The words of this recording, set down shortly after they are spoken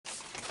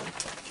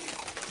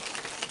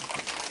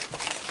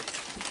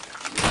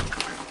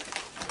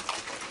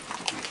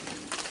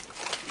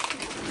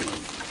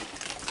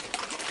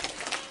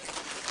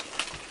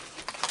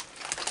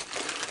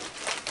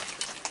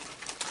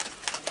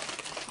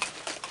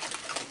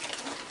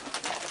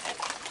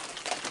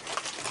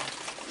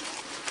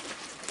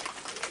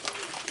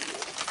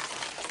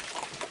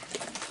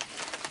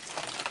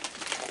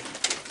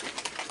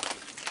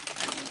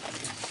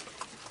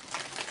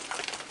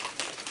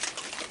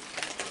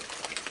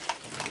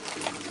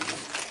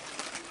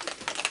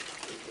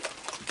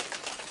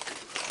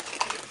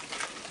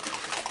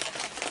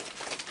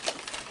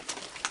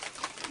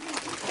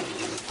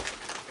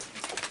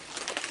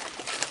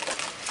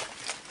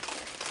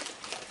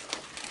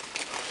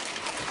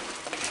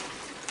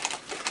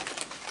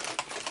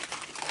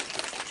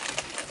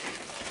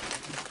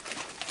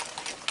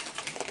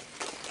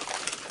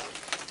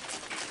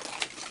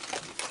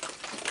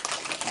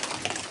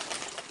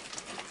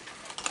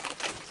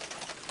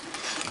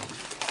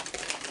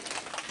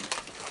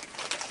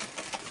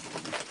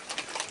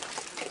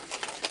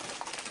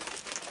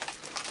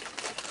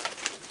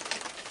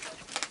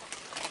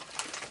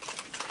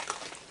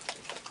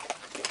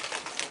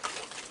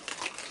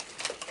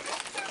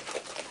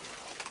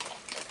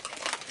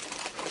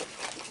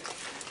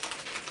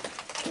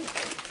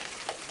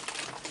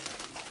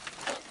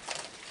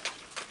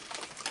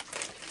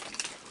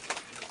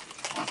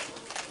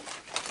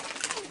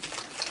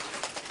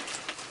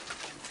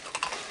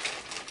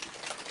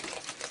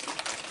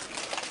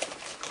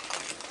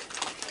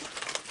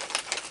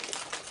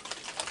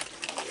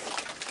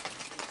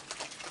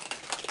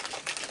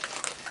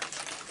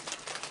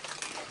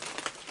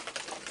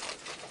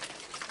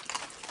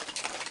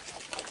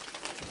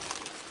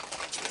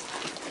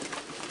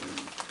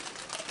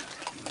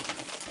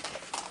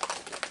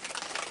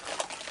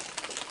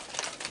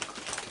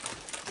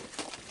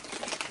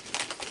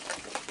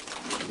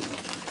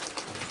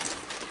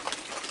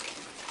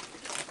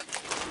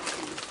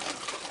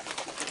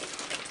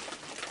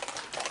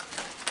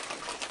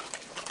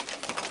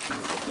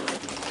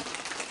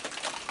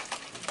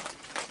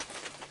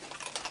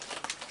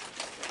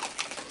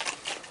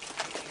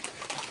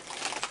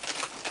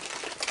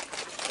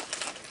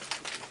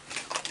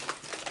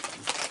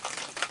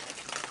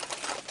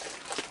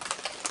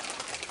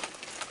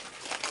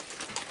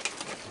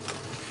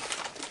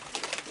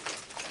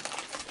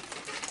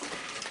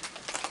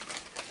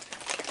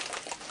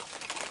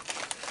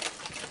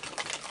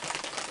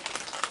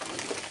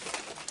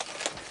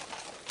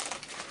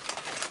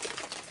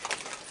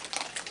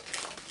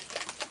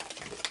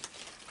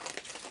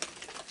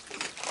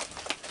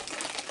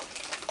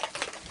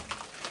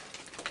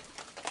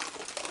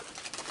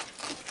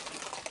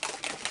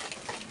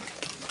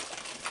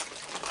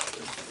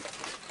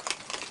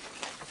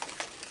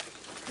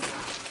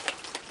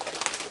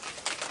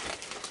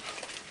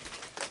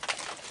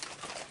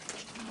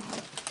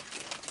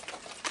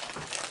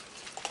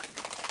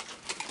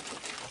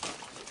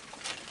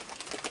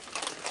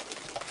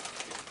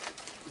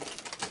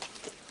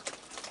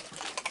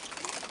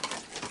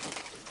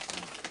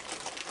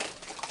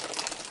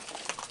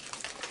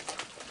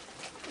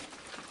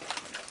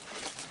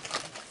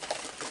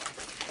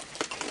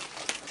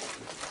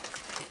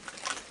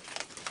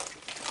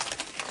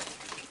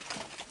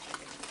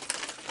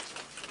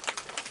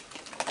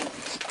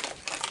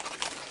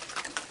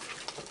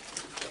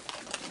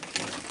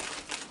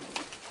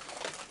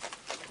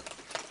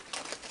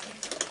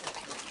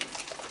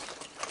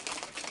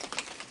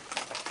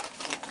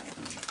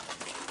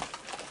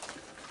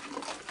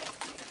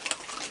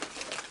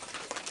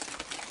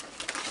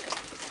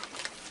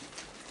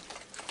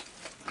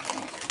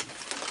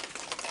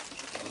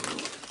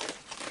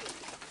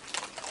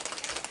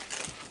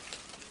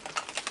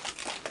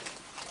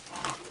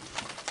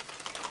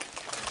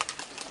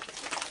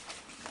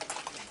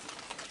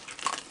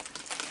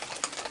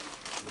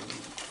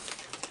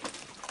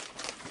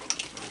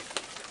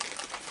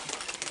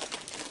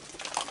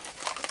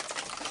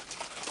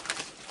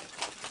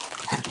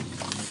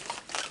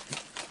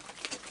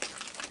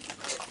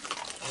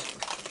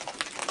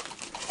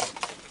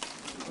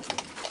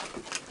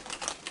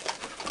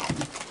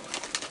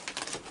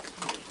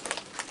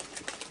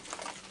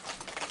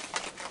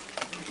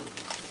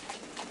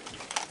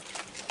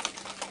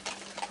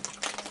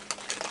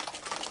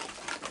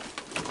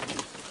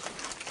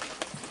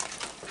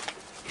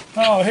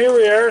Oh, here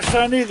we are,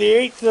 Sunday the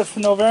 8th of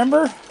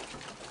November.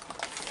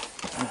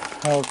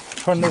 I'll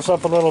turn this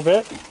up a little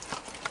bit.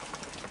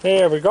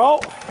 There we go.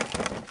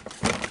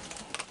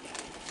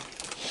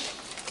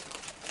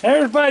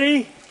 There's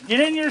Buddy. Get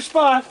in your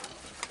spot.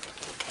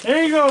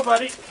 There you go,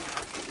 buddy.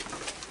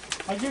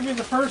 I'll give you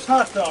the first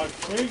hot dog.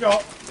 There you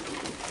go.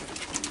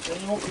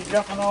 Then you won't be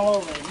jumping all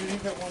over me. You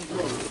didn't get one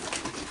through.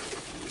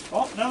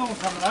 Oh, another one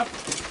coming up.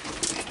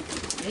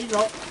 There you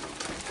go.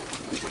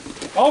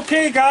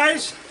 Okay,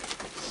 guys.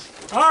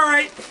 All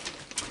right.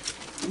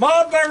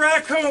 Mobbed by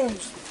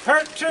raccoons,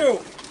 part 2.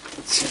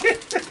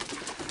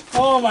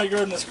 Oh my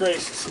goodness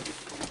gracious.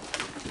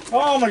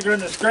 Oh my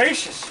goodness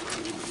gracious.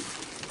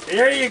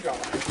 There you go.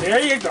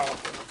 There you go.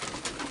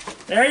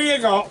 There you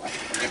go.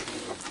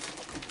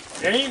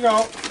 There you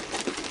go.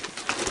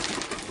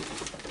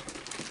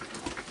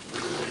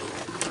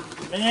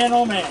 Man,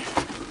 oh man.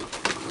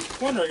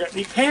 Wonder I got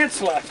any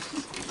pants left.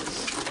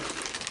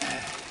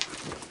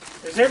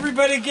 Is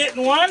everybody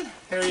getting one?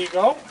 There you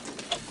go.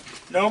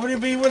 Nobody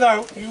be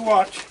without. You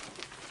watch.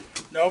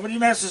 Nobody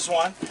misses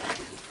one.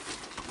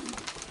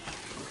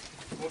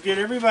 We'll get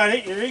everybody.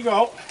 Here you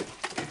go.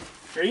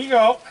 Here you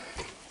go.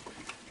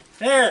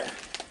 There.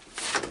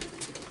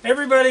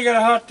 Everybody got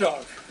a hot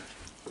dog.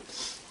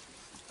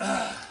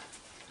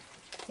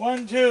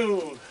 1,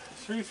 2,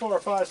 3, 4,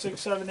 5, 6,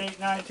 7, 8,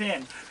 9,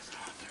 10.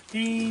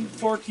 13,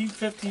 14,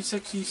 15,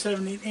 16,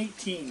 17,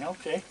 18.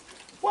 Okay.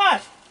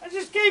 What? I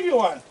just gave you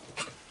one.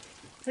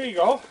 There you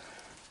go.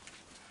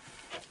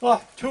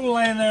 Oh, 2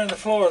 laying there on the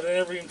floor that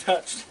never even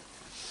touched.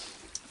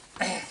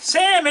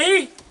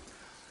 Sammy!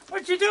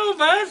 What you doing,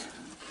 bud?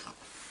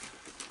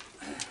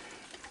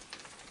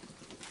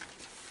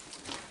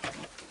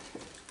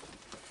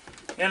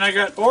 And I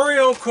got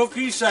Oreo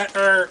cookies that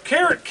are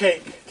carrot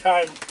cake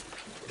time.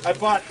 I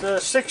bought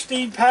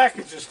 16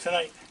 packages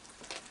tonight.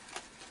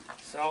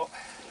 So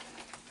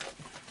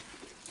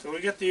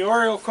we get the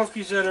Oreo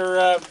cookies that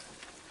are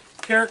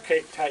carrot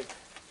cake type.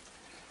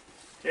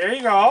 There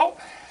you go.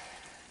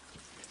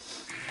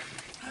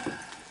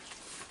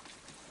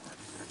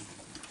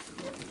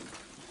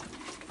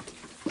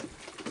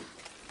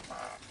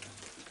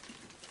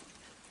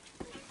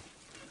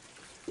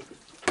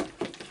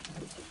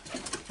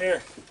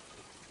 Here.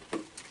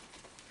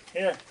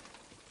 Here.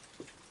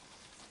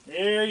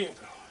 There you go.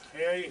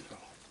 There you go.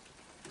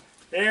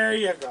 There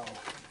you go.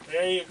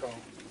 There you go.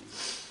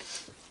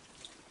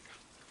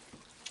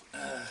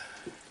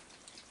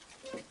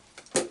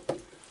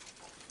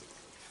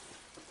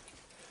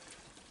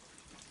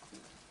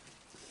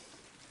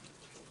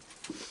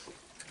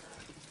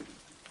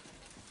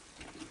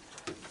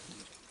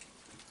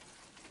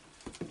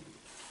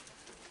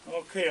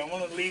 Okay, I'm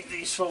going to leave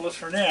these fellas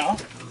for now.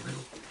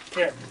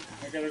 Here,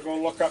 I got to go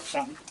look up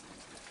something.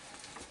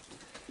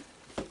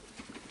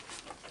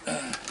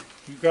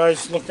 You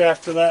guys look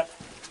after that.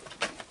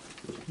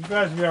 You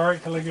guys will be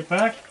alright till I get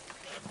back.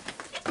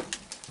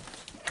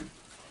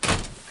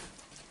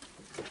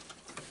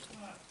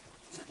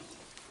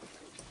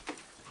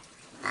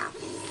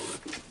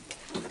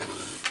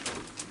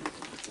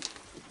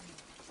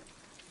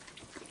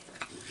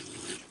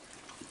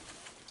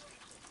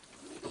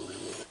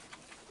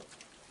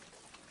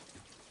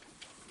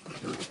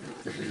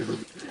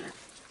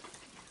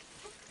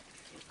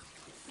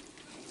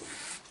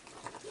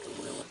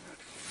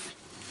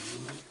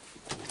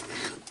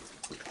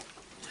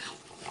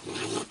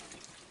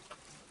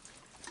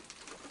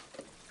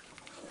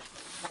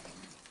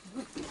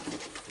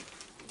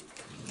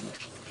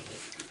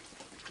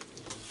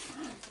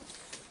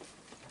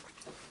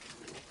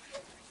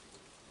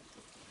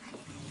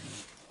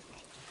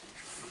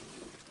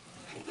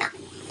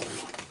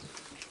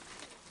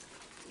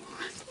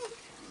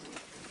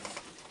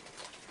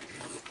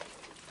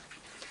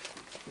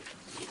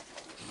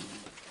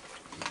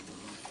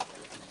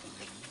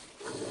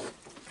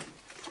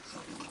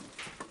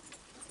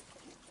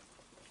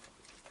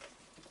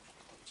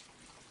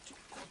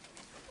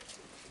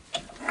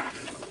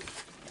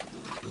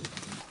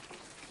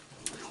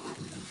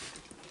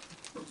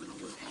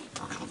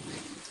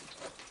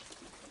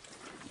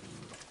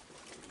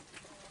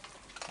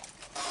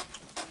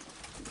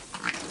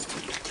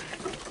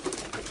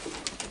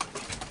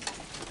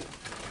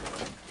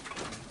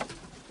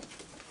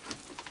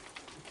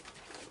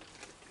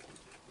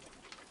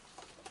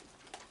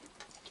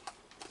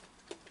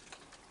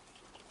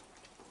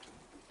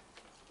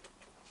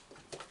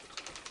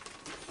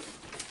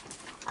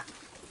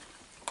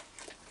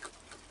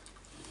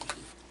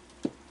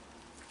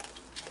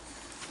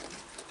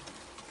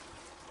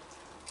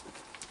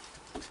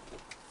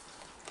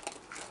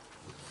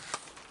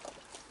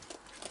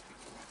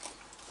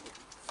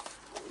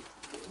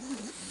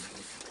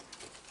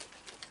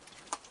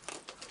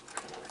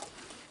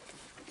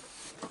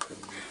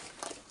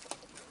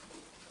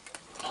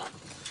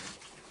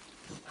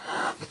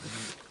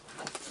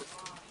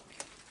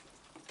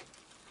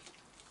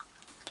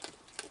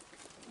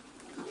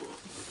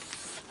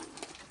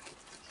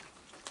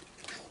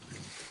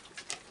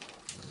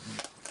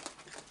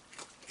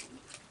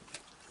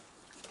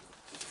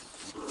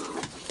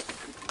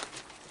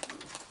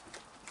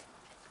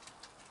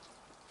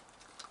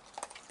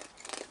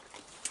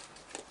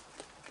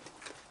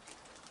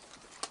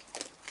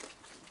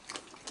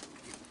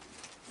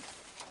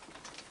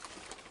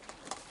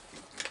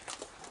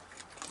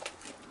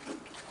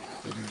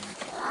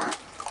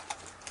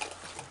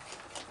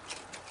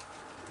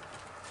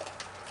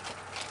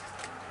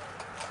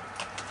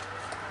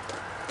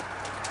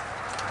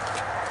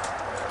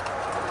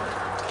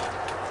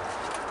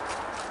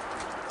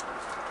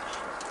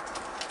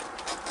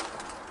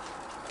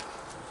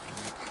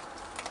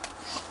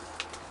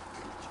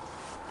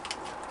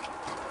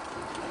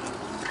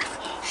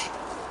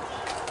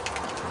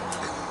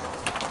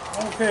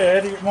 Okay, I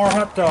had to get more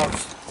hot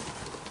dogs.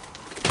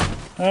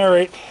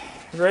 Alright,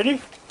 you ready?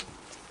 And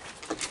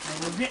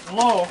we're getting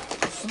low.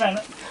 Just a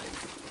minute.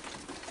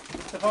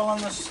 Step all on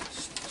this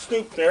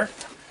stoop there.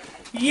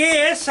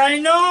 Yes, I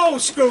know,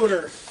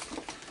 Scooter.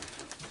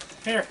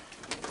 Here.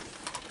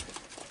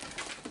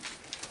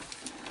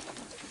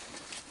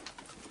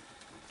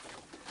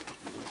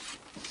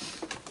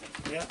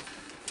 Yeah.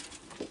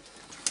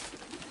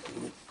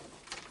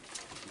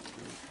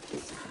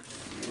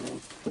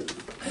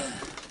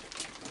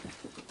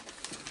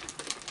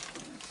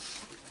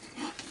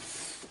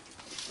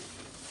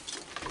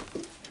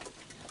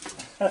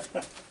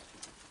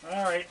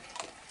 All right.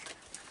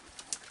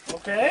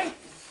 Okay.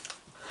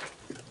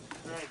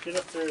 All right, get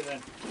up there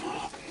then.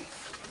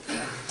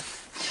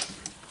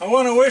 I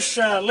want to wish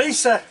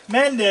Lisa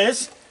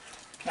Mendez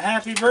a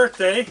happy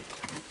birthday.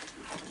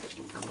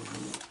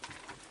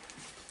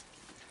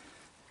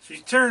 She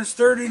turns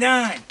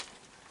 39.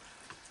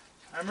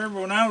 I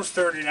remember when I was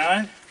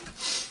 39,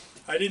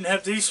 I didn't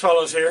have these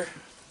fellows here.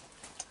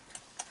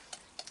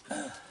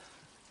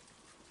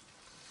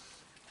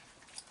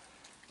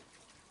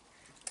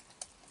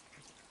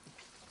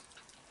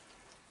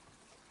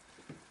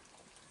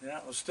 Yeah,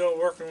 I was still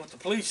working with the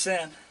police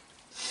then.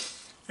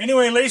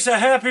 Anyway, Lisa,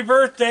 happy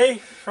birthday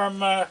from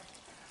the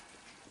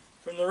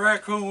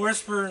Raccoon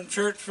Whisperer in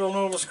Churchville,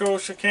 Nova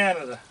Scotia,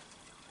 Canada.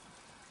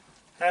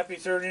 Happy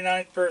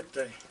 39th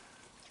birthday.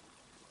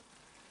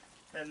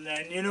 And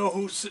you know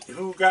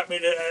who got me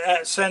to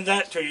send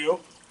that to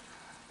you?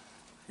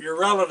 Your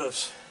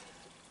relatives.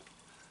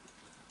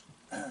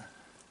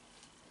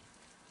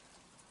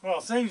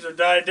 Well, things have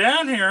died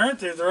down here, aren't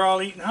they? They're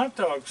all eating hot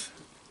dogs.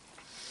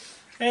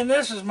 And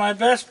this is my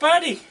best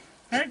buddy,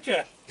 aren't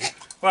you?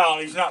 Well,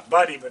 he's not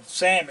Buddy, but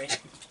Sammy.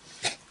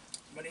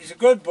 But he's a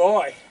good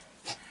boy.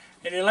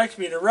 And he likes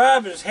me to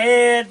rub his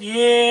head.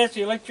 Yes,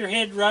 he likes your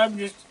head rubbed.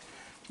 Just,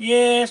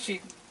 yes, he's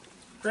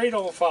a great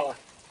old fella.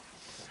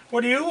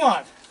 What do you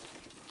want?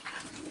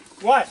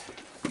 What?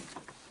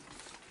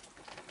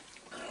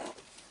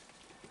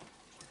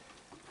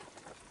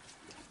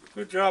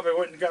 Good job I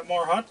went and got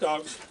more hot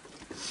dogs.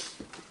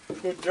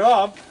 Good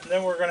job. And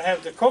then we're going to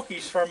have the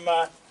cookies from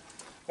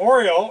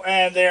Oreo,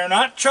 and they are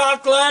not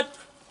chocolate.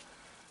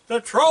 The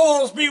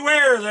trolls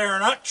beware, they are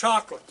not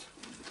chocolate.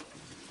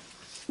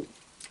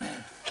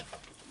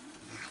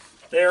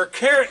 They are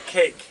carrot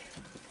cake.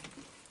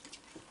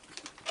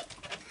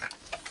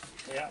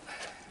 Yeah.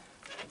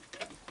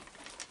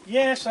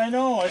 Yes, I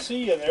know, I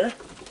see you there.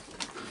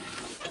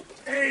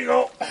 There you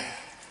go.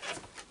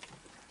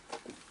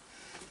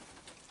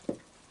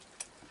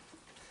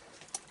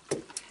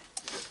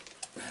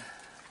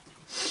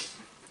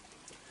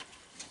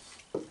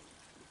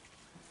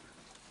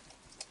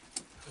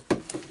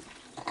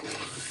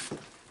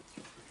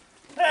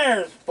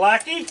 There's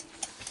Blackie.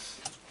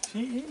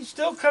 He's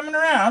still coming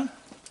around.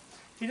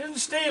 He didn't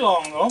stay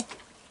long though.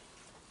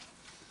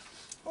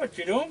 What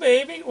you doing,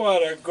 baby?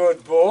 What a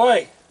good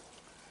boy.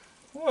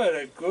 What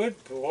a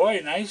good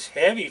boy. Nice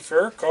heavy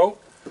fur coat.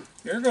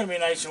 You're going to be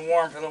nice and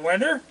warm for the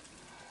winter.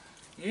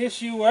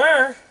 Yes, you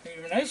are.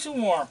 You're nice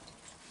and warm.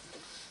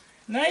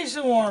 Nice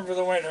and warm for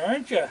the winter,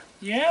 aren't you?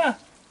 Yeah.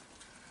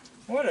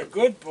 What a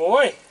good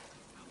boy.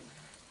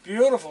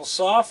 Beautiful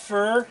soft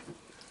fur.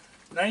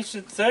 Nice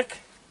and thick.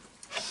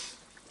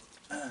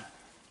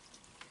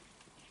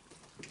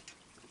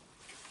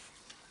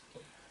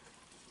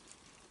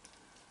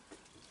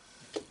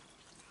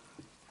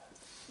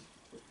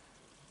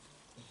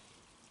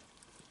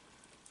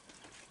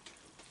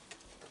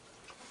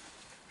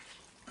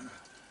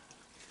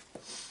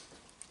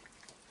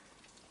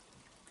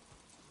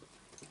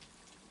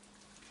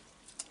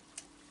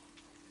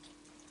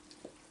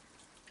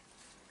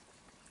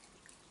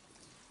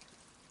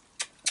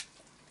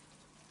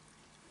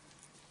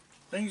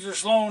 Things are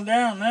slowing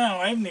down now.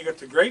 I haven't even got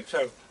the grapes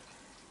out.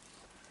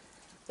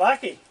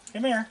 Blackie,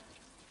 come here.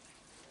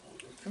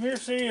 Come here,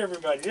 see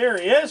everybody. There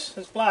he is.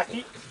 That's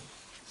Blackie.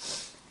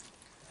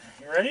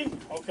 You ready?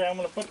 Okay, I'm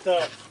going to put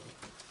the...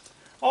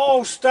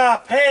 Oh,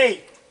 stop.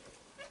 Hey!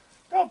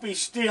 Don't be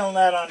stealing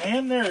that on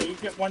him. There, you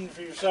get one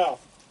for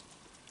yourself.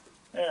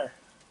 There.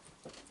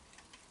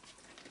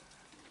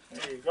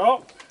 There you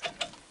go.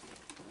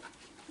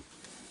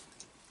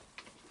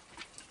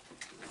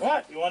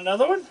 What? You want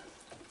another one?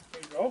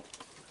 There you go.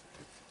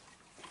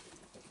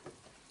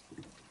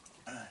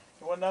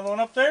 You want another one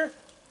up there?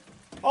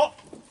 Oh,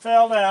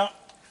 fell down.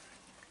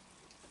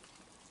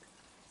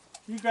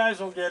 You guys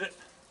will get it.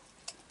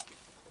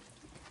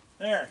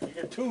 There, you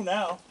get two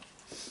now.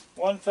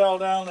 One fell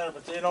down there,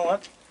 but you know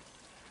what?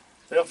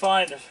 They'll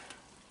find it.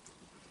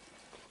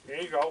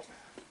 There you go.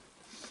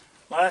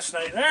 Last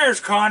night, there's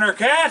Connor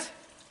Cat.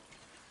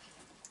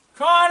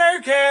 Connor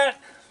Cat.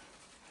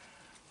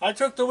 I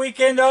took the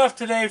weekend off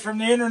today from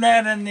the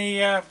internet and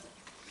the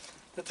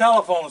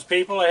telephones,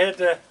 people.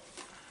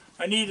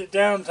 I needed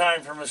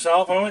downtime for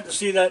myself. I went to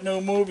see that new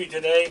movie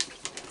today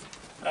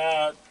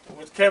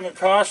with Kevin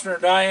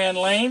Costner, Diane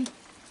Lane.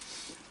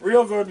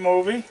 Real good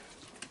movie.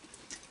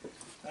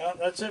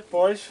 That's it,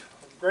 boys.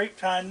 Great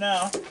time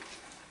now.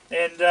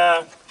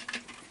 And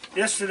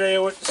yesterday I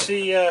went to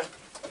see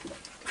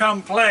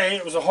Come Play.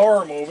 It was a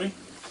horror movie.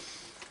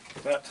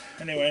 But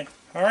anyway,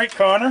 all right,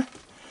 Connor.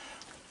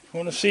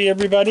 Want to see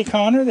everybody,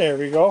 Connor? There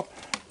we go.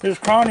 There's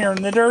Connor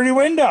in the dirty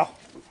window.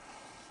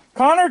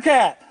 Connor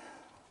Cat.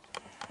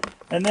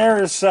 And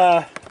there is,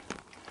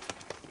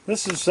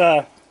 this is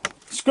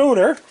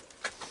Scooter.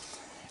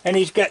 And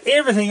he's got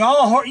everything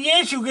all hoarded.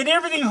 Yes, you get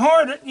everything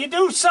hoarded. You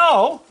do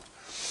so.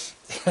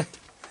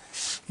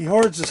 He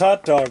hoards his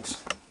hot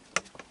dogs.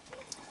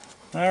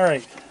 All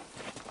right.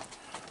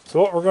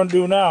 So what we're going to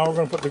do now, we're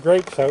going to put the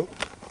grapes out.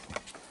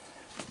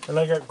 And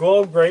I got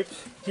Globe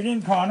grapes. Get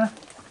in, Connor.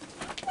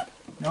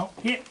 No,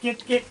 get.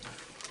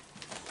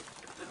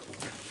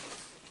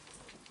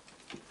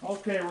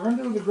 Okay, we're going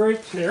to do the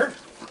grapes here.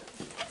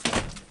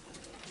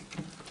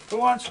 Who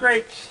wants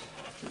grapes?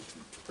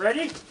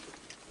 Ready?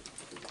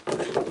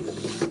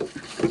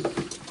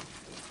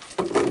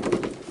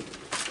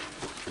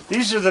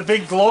 These are the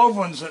big globe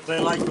ones that they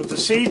like with the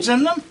seeds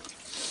in them.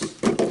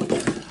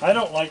 I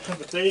don't like them,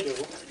 but they do.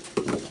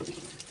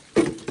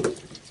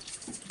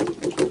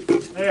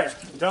 There,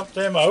 dump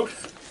them out.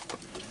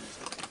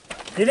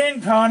 Get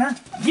in, Connor.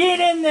 Get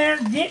in there.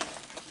 Get.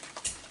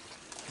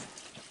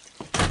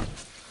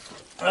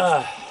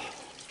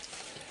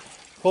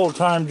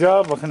 Full-time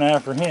job looking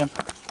after him.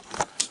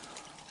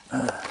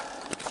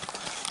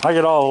 I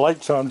get all the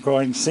lights on so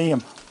I can see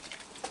him.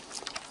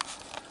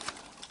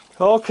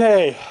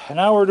 Okay,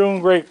 now we're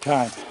doing grape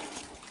time.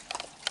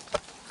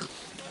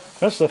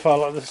 That's the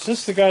fellow. Is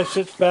this the guy who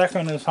sits back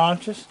on his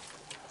haunches?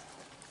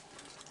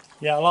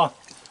 Yeah, look.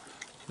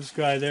 This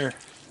guy there.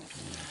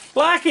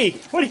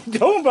 Blackie, what are you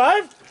doing,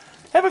 bud?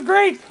 Have a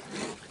grape.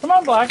 Come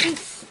on, Blackie.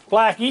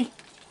 Blackie,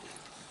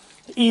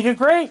 eat a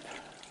grape.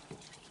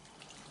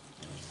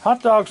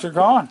 Hot dogs are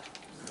gone.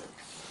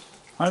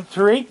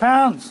 For 8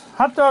 pounds.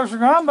 Hot dogs are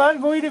gone,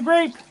 bud. Go eat a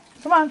grape.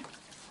 Come on.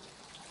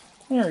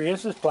 There he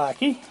is, this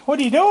Blackie. What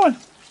are you doing?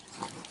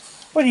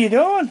 What are you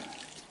doing?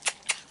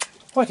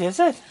 What is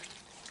it?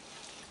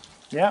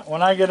 Yeah,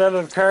 when I get out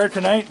of the car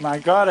tonight, my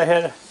God, I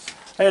had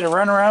to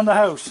run around the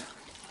house.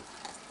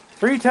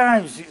 3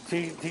 times to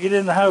get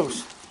in the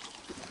house.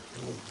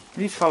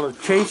 These fellas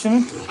chasing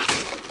me.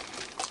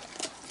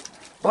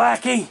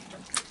 Blackie!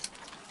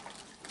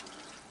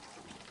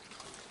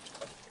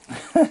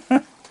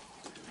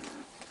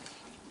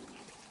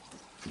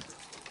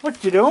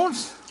 What you doing?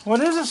 What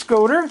is it,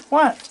 Scooter?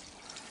 What?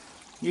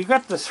 You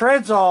got the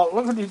threads all.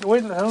 Look at these.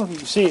 Wait, I don't know if you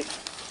can see it.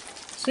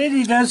 See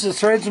he does the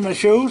threads in my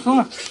shoes?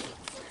 Huh?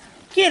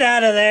 Get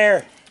out of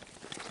there!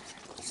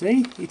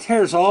 See? He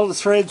tears all the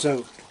threads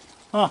out.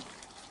 Huh?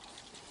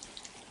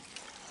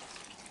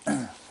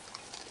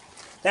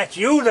 That's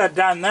you that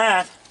done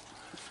that.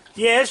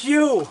 Yes,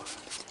 you.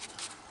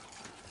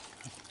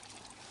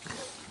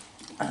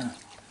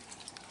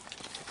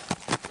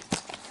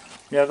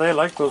 Yeah, they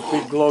like those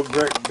big globe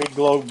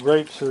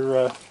grapes.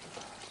 Or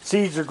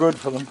seeds are good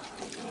for them.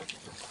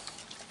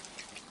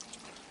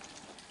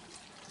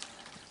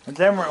 And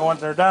then when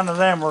they're done to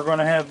them, we're going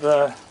to have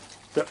the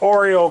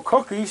Oreo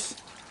cookies,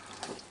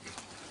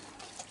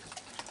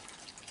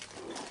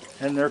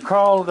 and they're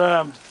called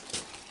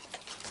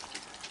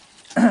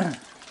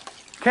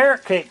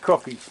carrot cake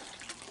cookies.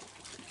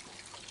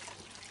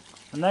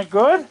 Isn't that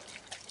good?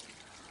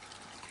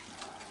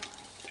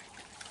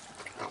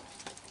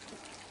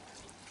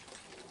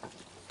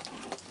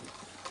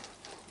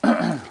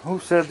 Who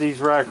said these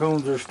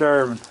raccoons are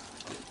starving?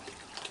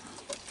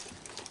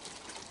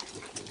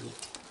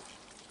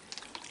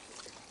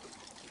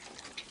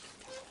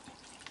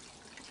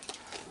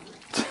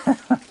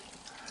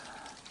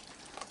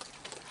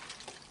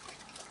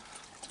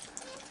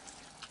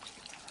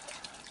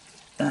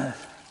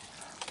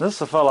 This is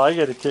the fellow I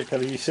get a kick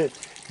out of. He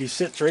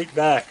sits right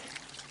back.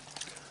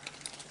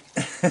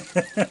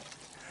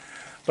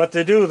 But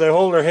they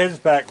hold their heads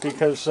back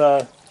because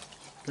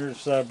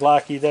there's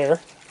Blackie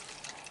there.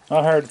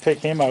 Not hard to pick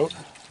him out.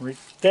 Right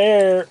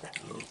there.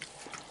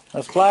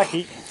 That's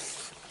Blackie.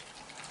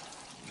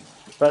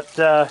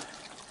 But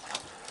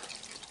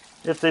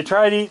if they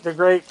try to eat the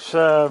grapes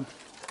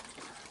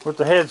with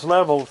the heads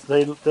level,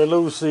 they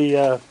lose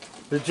the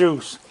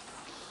juice.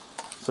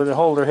 So they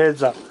hold their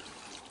heads up.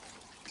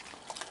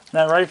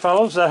 Isn't that right,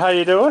 fellows? Is that how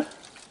you do it?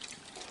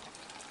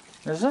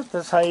 Is it?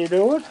 That's how you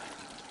do it?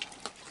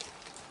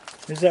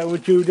 Is that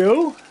what you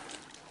do?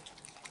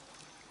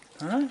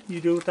 Huh?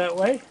 You do it that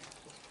way?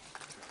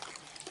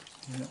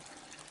 Yeah.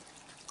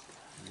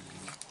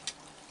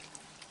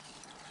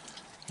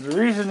 The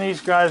reason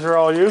these guys are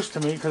all used to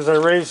me because I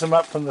raised them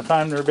up from the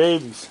time they're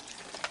babies.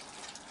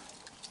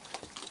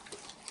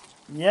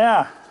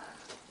 Yeah.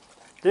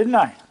 Didn't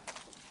I?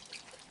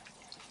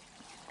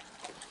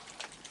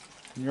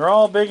 You're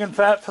all big and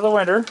fat for the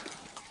winter.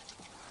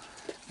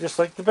 Just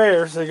like the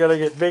bears, they gotta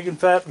get big and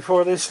fat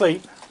before they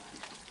sleep.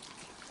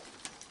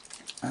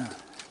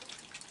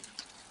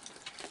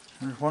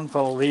 There's one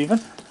fellow leaving.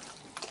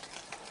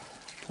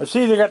 I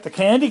see they got the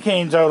candy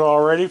canes out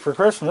already for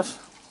Christmas.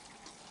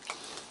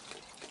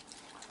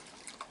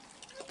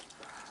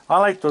 I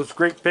like those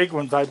great big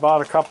ones. I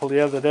bought a couple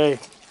the other day.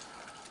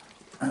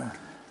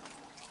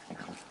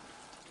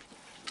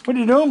 What are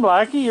you doing,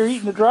 Blackie? You're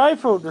eating the dry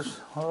food. There's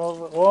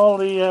all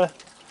the,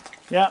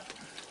 yeah.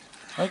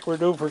 I think we're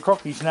due for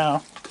cookies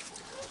now.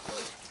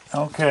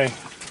 Okay.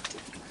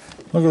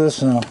 Look at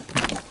this now.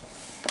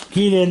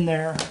 Get in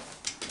there.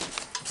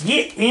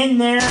 Get in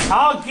there.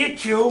 I'll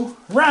get you.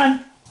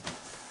 Run.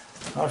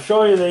 I'll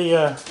show you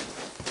the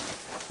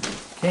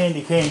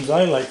candy canes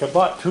I like. I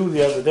bought 2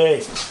 the other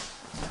day.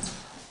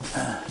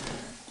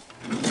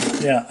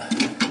 Yeah.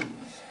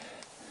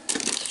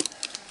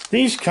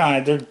 These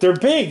kind, they're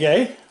big,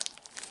 eh?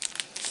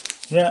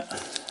 Yeah.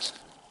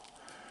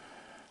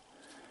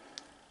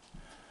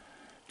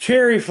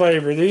 Cherry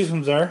flavor, these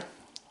ones are.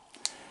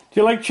 Do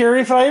you like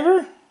cherry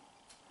flavor?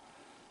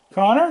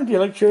 Connor, do you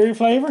like cherry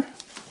flavor?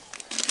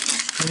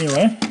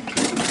 Anyway.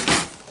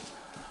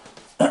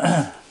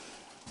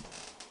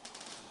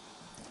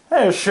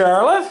 There's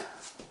Charlotte.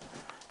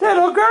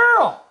 Little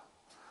girl.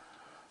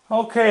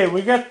 Okay,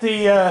 we got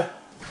the,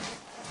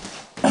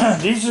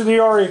 these are the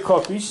Oreo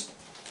cookies.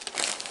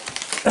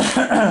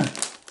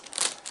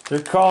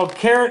 They're called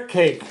carrot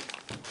cake.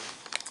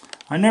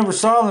 I never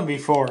saw them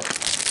before.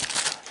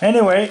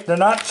 Anyway, they're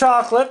not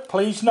chocolate,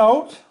 please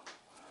note.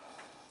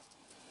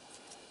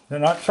 They're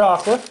not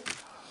chocolate.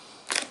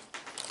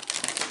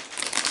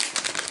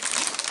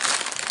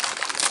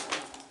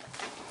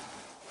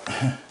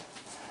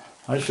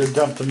 I should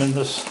dump them in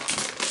this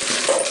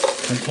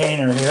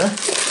container here.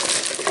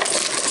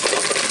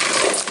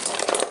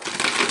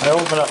 I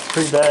opened up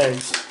 3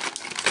 bags.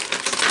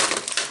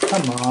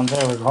 Come on,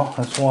 there we go.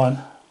 That's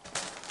one.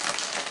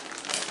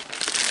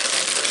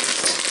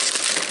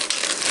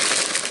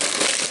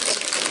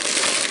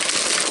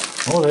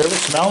 Oh, they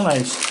smell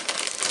nice.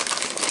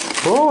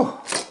 Oh,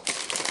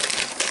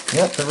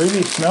 yep, they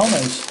really smell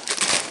nice.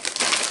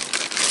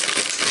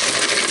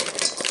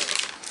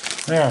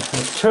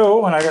 There's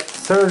 2, and I got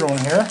the 3rd one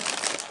here.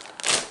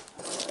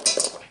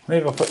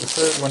 Maybe I'll put the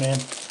 3rd one in.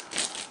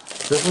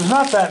 There's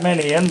not that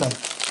many in them.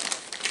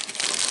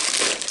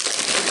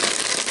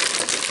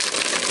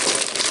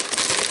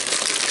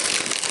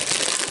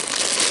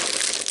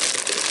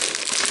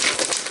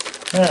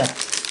 There.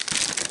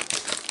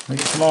 We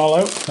get them all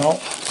out. No,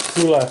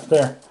 2 left.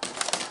 There.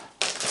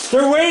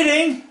 They're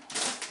waiting.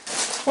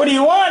 What do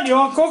you want? You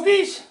want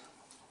cookies?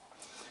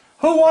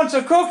 Who wants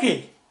a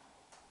cookie?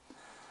 Do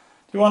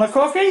you want a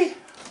cookie?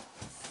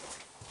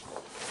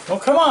 Well,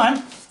 come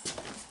on.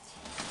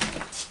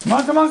 Come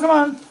on, come on, come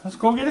on. Let's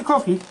go get a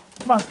cookie.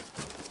 Come on.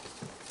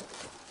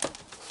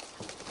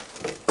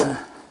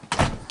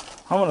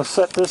 I'm going to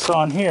set this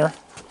on here,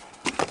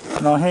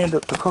 and I'll hand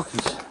up the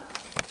cookies.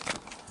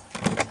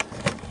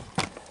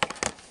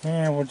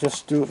 And we'll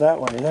just do it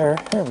that way. There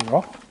we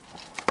go.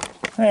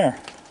 There.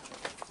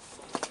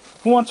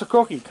 Who wants a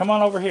cookie? Come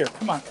on over here.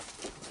 Come on.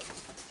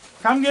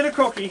 Come get a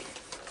cookie.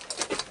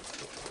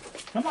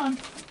 Come on.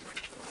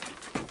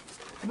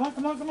 Come on,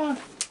 come on, come on.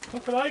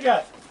 Look what I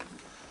got.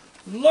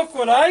 Look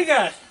what I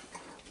got.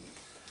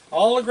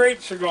 All the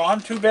grapes are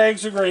gone. 2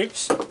 bags of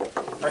grapes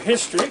are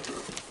history.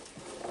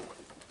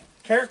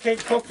 Carrot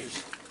cake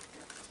cookies.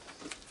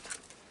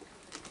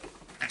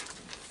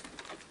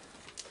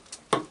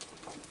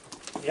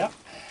 Yep.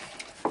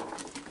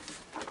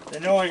 They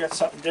know I got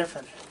something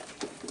different.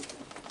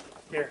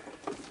 Here.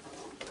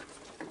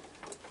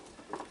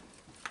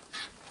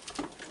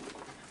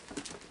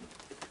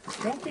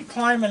 Don't be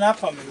climbing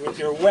up on me with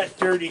your wet,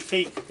 dirty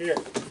feet. Here.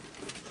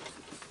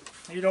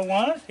 You don't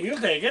want it? You'll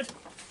take it.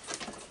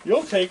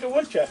 You'll take it,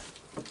 won't you?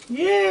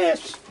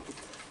 Yes.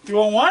 You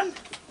want one?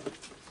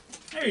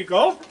 There you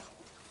go.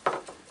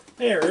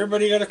 There,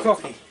 everybody got a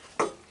cookie.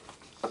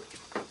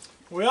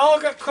 We all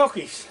got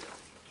cookies.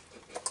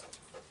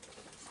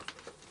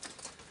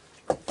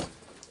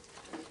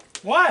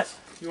 What?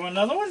 You want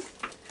another one?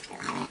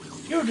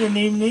 You didn't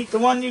even eat the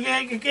one you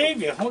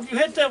gave you. Oh, you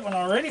hit that one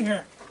already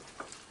here.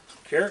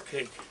 Carrot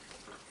cake.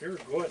 You're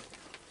good.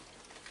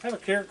 Have a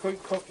carrot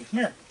cake cookie.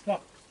 Here,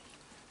 look.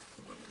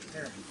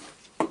 Here.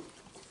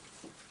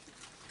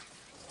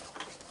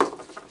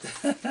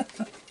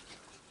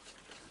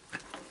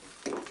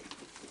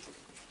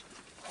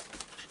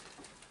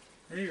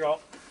 There you go.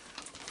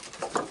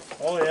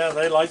 Oh yeah,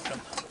 they like them.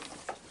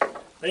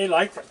 They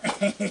like them.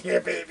 Yeah,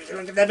 baby.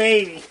 Look at the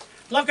baby.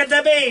 Look at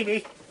the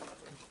baby.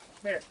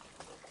 There.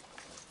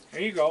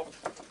 There you go.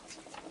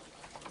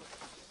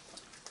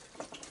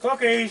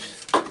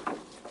 Cookies.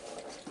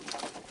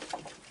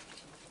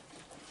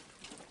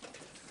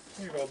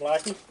 Here you go,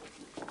 Blackie.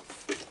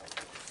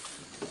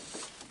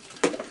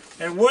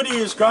 And Woody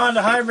has gone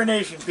to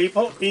hibernation,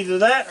 people. Either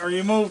that or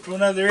he moved to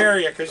another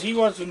area, because he's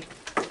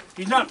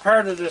not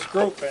part of this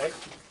group, eh?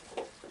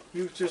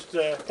 He was just,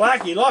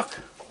 Blackie, look.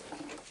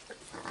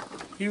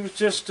 He was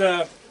just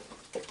a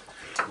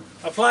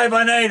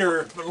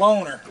fly-by-nighter, a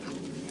loner.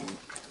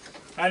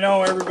 I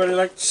know everybody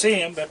likes to see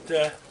him,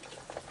 but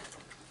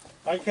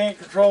I can't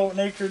control what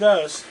nature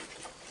does.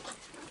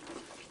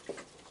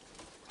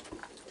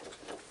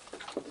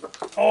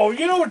 Oh,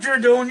 you know what you're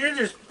doing? You're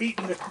just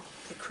beating the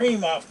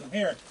cream off them.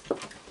 Here.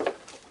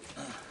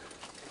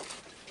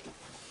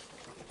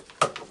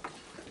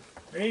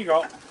 There you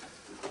go.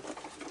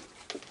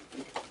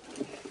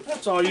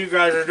 That's all you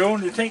guys are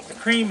doing, to take the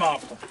cream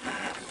off them.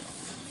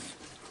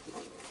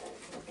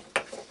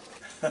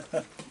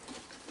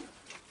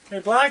 Hey,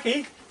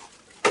 Blackie,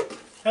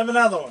 have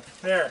another one.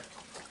 There.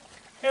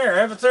 Here,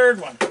 have a third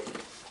one.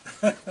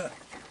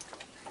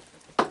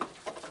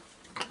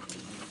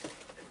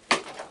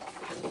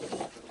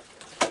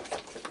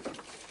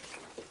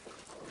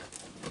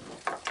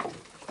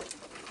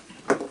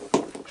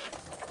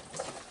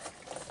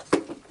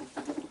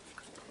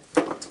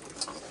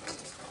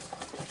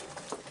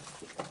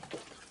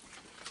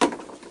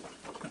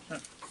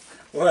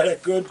 What a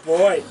good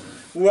boy.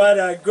 What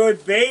a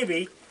good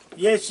baby.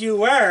 Yes,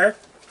 you are.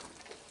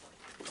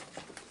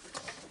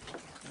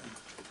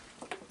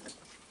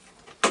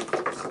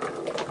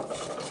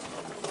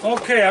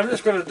 Okay, I'm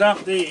just going to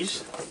dump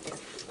these.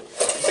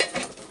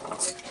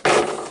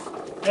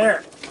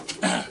 There.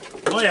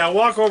 Oh yeah,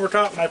 walk over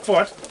top of my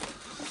foot.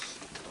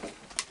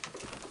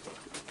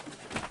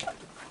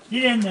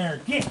 Get in there.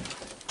 Get.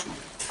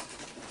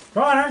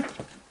 Connor.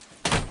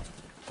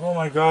 Oh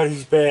my God,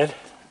 he's bad.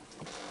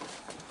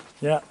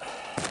 Yeah.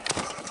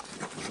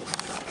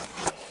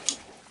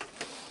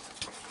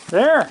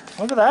 There,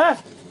 look at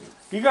that.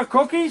 You got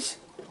cookies?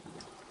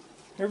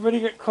 Everybody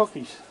get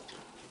cookies.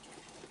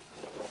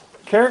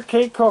 Carrot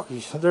cake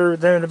cookies. They're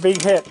a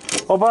big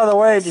hit. Oh, by the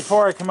way,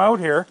 before I come out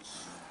here,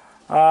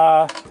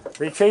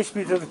 they chased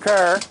me to the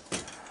car,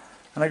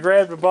 and I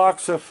grabbed a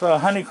box of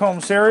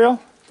honeycomb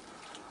cereal,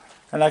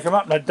 and I come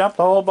up and I dumped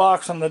the whole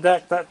box on the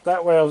deck.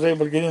 That way I was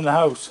able to get in the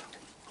house.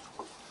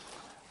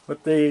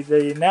 But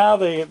now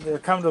they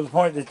come to the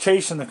point they're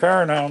chasing the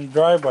car now in the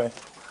driveway.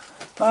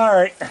 All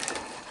right.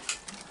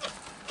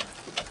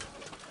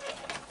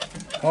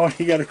 Oh,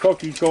 you got a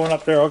cookie going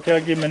up there. Okay,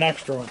 I'll give him an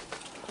extra one.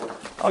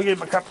 I'll give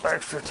him a couple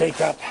extra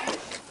take up.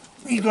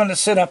 He's going to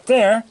sit up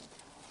there.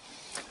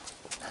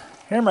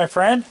 Here, my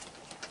friend.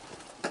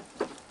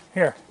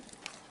 Here.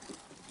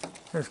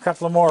 There's a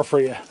couple of more for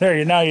you.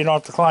 There, now you don't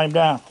have to climb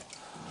down.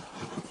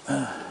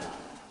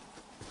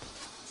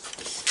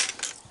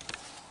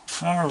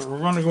 All right, we're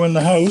going to go in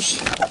the house.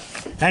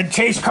 I'd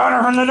chase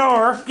Connor from the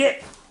door.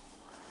 Get.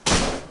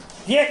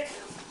 Get.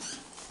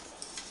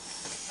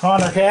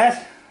 Connor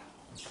cat.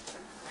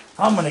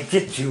 I'm gonna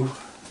get you.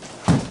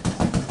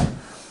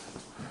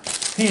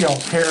 He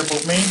don't care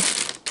about me.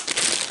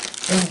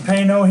 Doesn't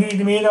pay no heed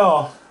to me at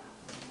all.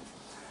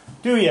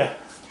 Do you?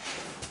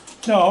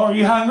 No, are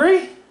you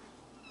hungry?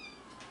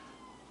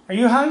 Are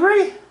you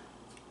hungry?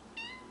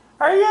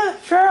 Are you?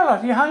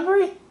 Charlotte, you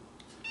hungry?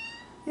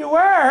 You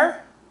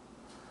were?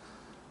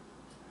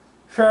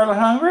 Charlotte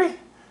hungry?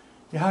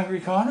 You hungry,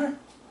 Connor?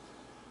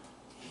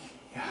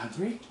 You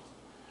hungry?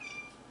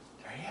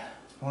 Are you?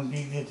 Want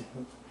to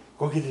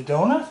go get a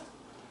donut?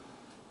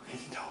 Go get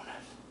a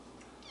donut.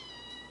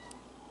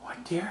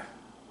 What, dear?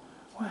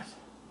 What?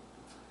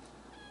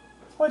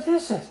 What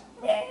is it?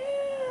 I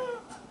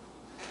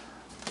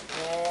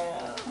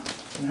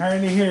can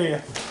hardly hear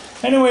you.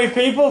 Anyway,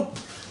 people,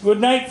 good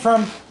night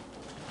from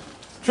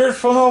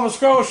Churchville, Nova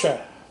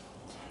Scotia.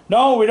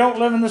 No, we don't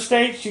live in the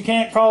States. You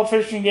can't call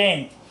fishing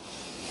game.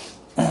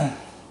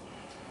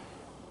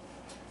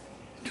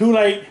 Too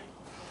late.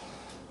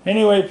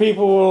 Anyway,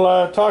 people,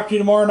 will talk to you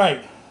tomorrow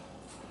night.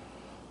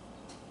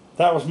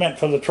 That was meant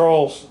for the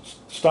trolls.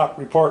 Stop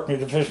reporting me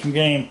to fishing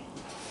game.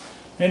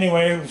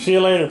 Anyway, see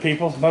you later,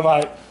 people.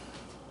 Bye-bye.